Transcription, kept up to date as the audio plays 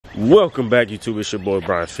Welcome back, YouTube. It's your boy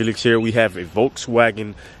Brian Felix here. We have a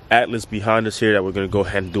Volkswagen Atlas behind us here that we're going to go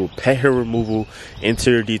ahead and do a pet hair removal,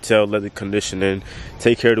 interior detail, leather conditioning,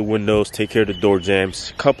 take care of the windows, take care of the door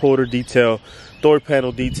jambs, cup holder detail, door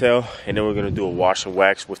panel detail, and then we're going to do a wash and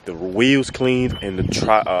wax with the wheels cleaned and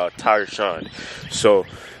the tire shined. So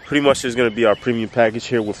pretty much is going to be our premium package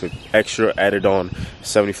here with an extra added on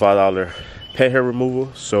 $75 pet hair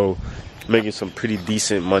removal. So making some pretty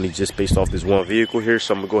decent money just based off this one vehicle here.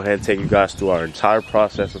 So I'm gonna go ahead and take you guys through our entire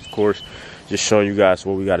process, of course, just showing you guys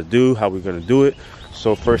what we got to do, how we're gonna do it.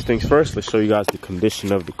 So first things first, let's show you guys the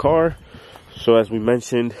condition of the car. So as we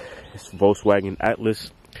mentioned, it's Volkswagen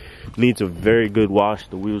Atlas, needs a very good wash.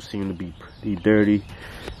 The wheels seem to be pretty dirty.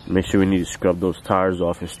 Make sure we need to scrub those tires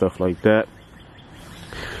off and stuff like that.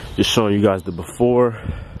 Just showing you guys the before.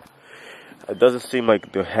 It doesn't seem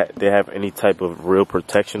like they have any type of real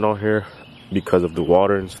protection on here because of the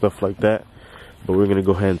water and stuff like that. But we're going to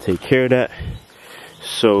go ahead and take care of that.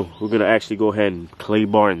 So we're going to actually go ahead and clay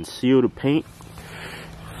bar and seal the paint.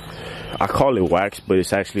 I call it wax, but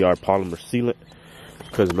it's actually our polymer sealant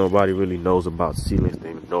because nobody really knows about sealants.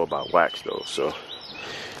 They know about wax though. So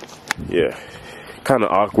yeah, kind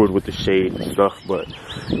of awkward with the shade and stuff. But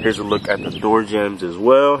here's a look at the door jambs as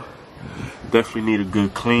well. Definitely need a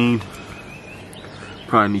good clean.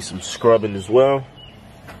 Probably need some scrubbing as well.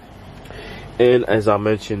 And as I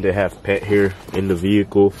mentioned, they have pet hair in the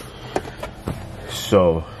vehicle,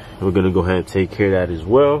 so we're gonna go ahead and take care of that as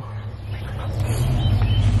well.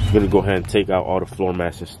 We're gonna go ahead and take out all the floor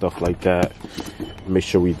mats and stuff like that. Make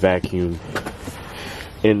sure we vacuum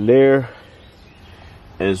in there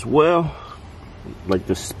as well, like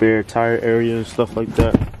the spare tire area and stuff like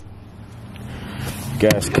that.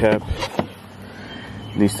 Gas cap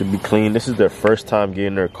needs to be clean. This is their first time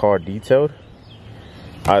getting their car detailed.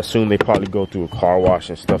 I assume they probably go through a car wash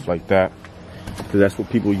and stuff like that, because that's what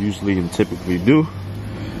people usually and typically do.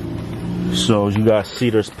 So as you guys see,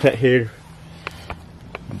 there's pet hair.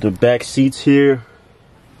 The back seats here,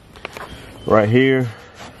 right here.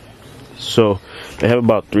 So they have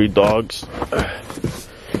about 3 dogs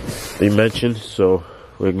they mentioned. So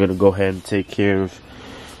we're gonna go ahead and take care of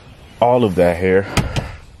all of that hair.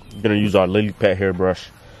 We're gonna use our lily pad hairbrush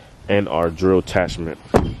and our drill attachment.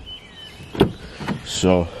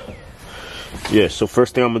 So yeah, so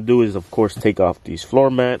first thing I'm gonna do is, of course, take off these floor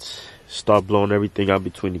mats, start blowing everything out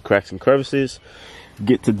between the cracks and crevices,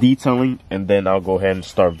 get to detailing, and then I'll go ahead and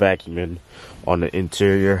start vacuuming on the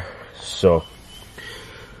interior. So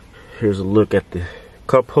here's a look at the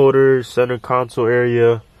cup holders, center console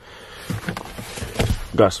area.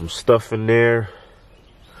 Got some stuff in there.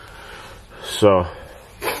 So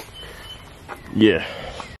yeah,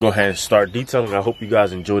 go ahead and start detailing. I hope you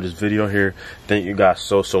guys enjoyed this video here. Thank you guys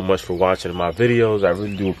so much for watching my videos. I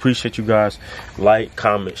really do appreciate you guys. Like,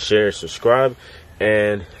 comment, share, subscribe,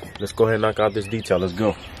 and let's go ahead and knock out this detail. Let's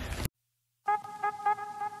go.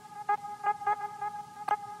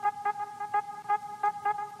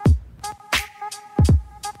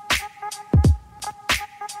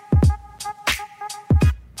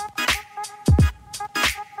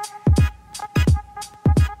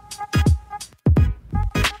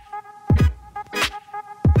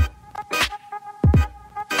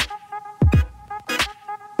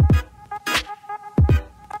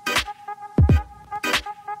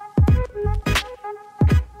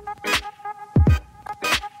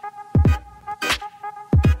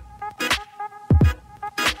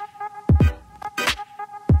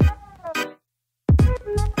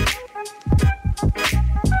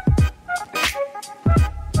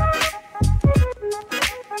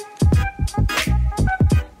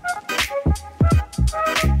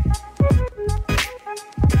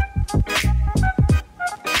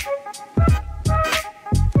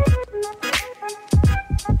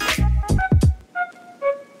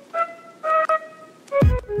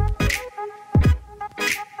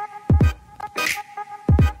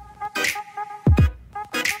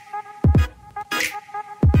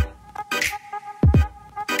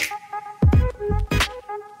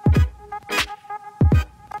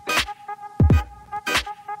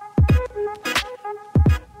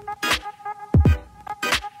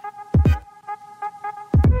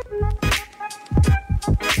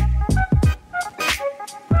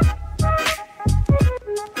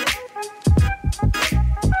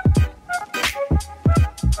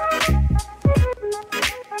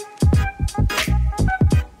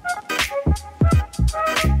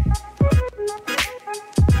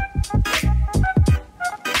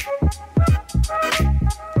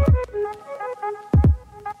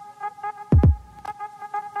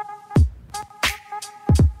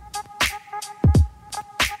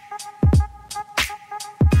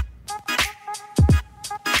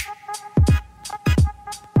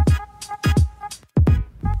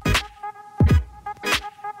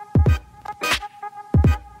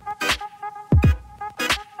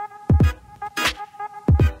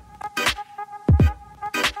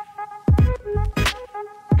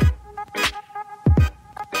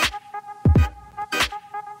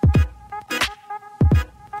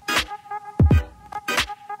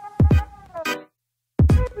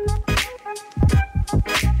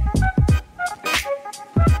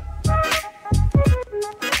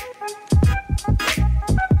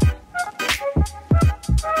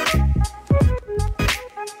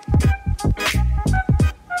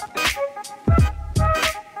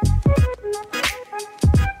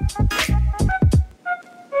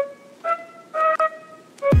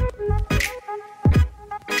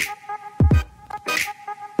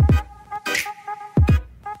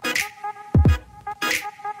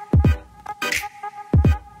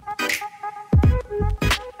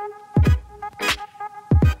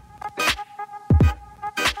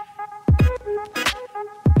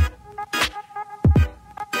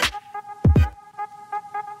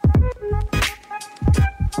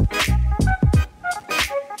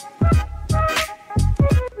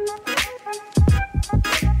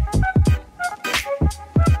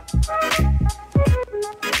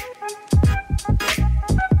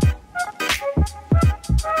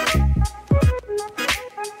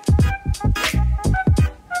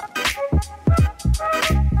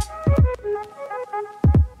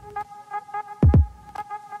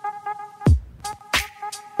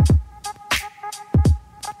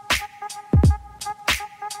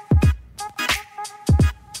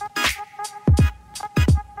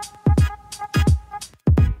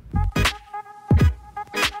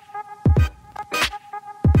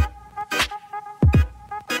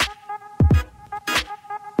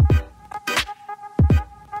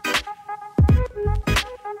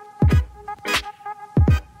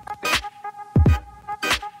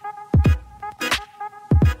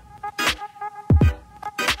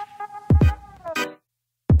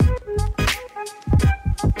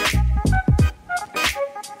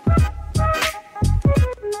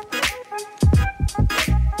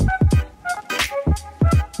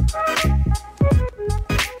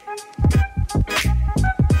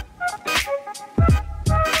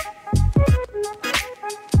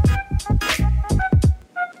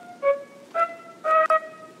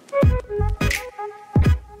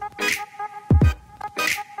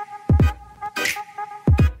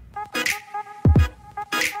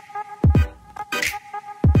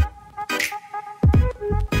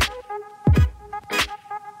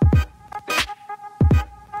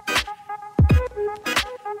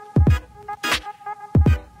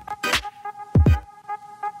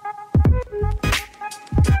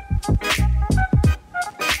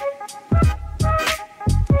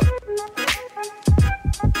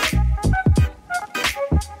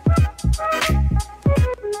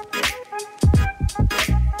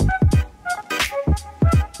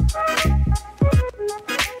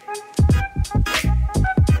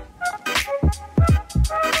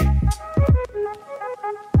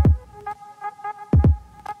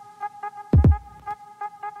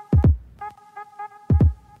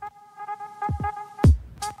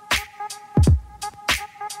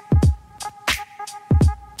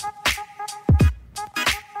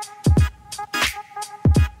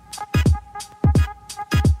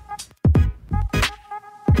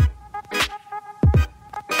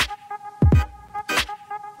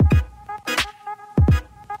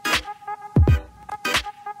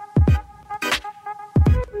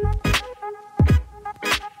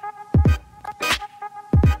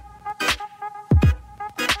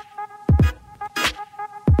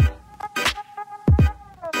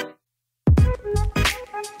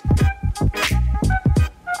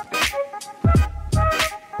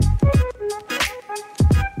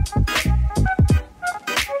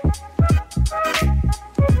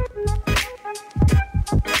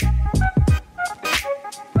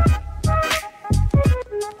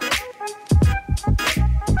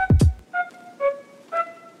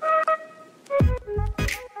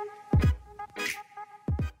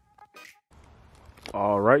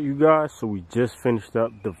 Alright, you guys, so we just finished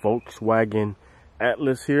up the Volkswagen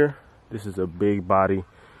Atlas here. This is a big body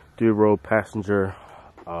 3-row passenger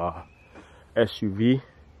SUV.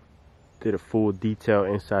 Did a full detail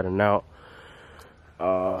inside and out.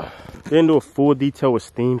 Didn't do a full detail with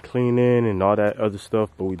steam cleaning and all that other stuff,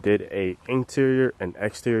 but we did a interior and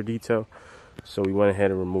exterior detail. So we went ahead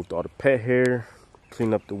and removed all the pet hair,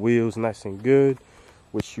 cleaned up the wheels nice and good,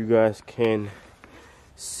 which you guys can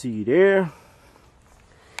see there.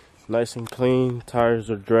 Nice and clean. Tires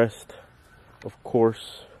are dressed, of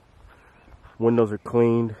course. Windows are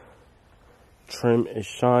cleaned. Trim is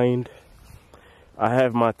shined. I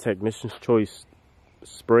have my Technician's Choice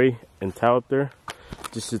spray and towel up there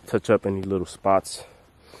just to touch up any little spots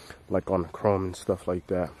like on the chrome and stuff like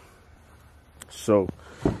that. So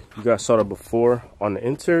you guys saw that before on the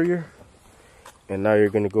interior, and now you're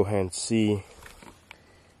gonna go ahead and see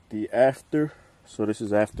the after. So this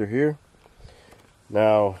is after here.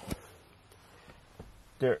 Now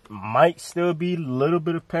there might still be a little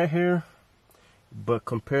bit of pet hair, but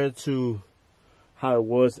compared to how it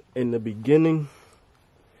was in the beginning,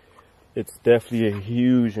 it's definitely a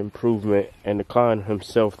huge improvement. And the client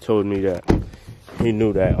himself told me that he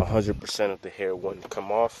knew that 100% of the hair wouldn't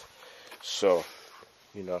come off. So,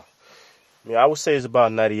 you know, I mean, I would say it's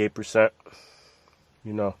about 98%.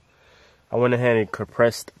 You know, I went ahead and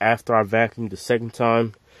compressed after I vacuumed the second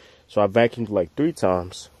time. So I vacuumed like 3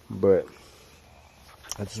 times, but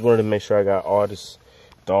I just wanted to make sure I got all this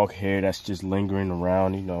dog hair that's just lingering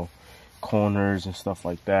around, you know, corners and stuff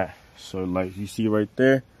like that. So like you see right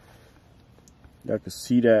there, y'all can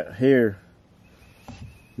see that hair,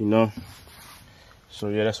 you know. So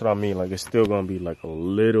yeah, that's what I mean. Like, it's still gonna be like a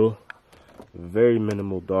little, very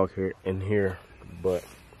minimal dog hair in here, but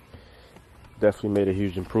definitely made a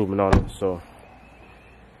huge improvement on it. So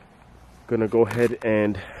gonna go ahead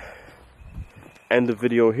and end the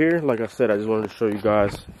video here. Like I said, I just wanted to show you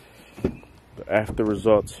guys the after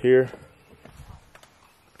results here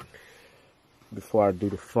before I do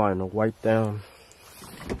the final wipe down.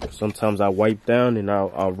 Sometimes I wipe down and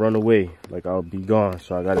I'll run away, like I'll be gone.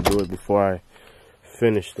 So I gotta do it before I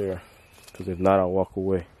finish there, because if not, I'll walk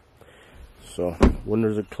away. So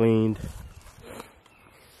windows are cleaned.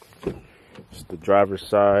 It's the driver's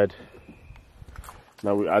side.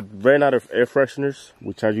 Now I ran out of air fresheners,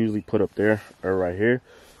 which I usually put up there or right here,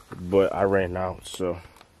 but I ran out, so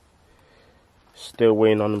still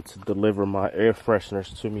waiting on them to deliver my air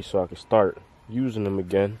fresheners to me so I can start using them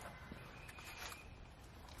again.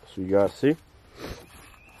 So you guys see.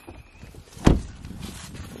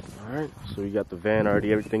 Alright, so we got the van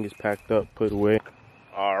already, everything is packed up, put away.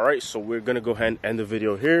 Alright, so we're gonna go ahead and end the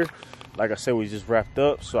video here. Like I said, we just wrapped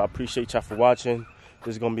up, so I appreciate y'all for watching.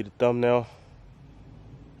 This is gonna be the thumbnail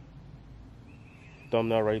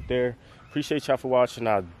right there. Appreciate y'all for watching.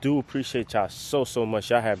 I do appreciate y'all so much.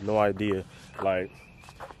 Y'all have no idea. Like,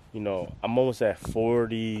 you know, I'm almost at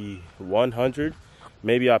 4,100.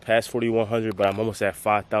 Maybe I passed 4,100, but I'm almost at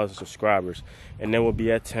 5,000 subscribers. And then we'll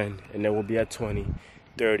be at 10, and then we'll be at 20,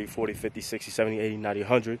 30, 40, 50, 60, 70, 80, 90,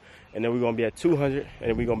 100. And then we're going to be at 200, and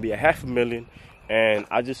then we're going to be at 500,000. And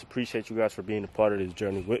I just appreciate you guys for being a part of this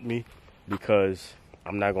journey with me, because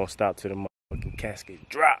I'm not going to stop till the motherfucking casket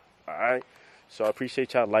drop, all right? So I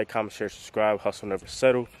appreciate y'all. Like, comment, share, subscribe. Hustle never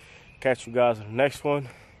settle. Catch you guys in the next one.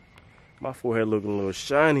 My forehead looking a little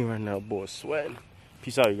shiny right now, boy, sweating.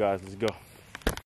 Peace out, you guys. Let's go.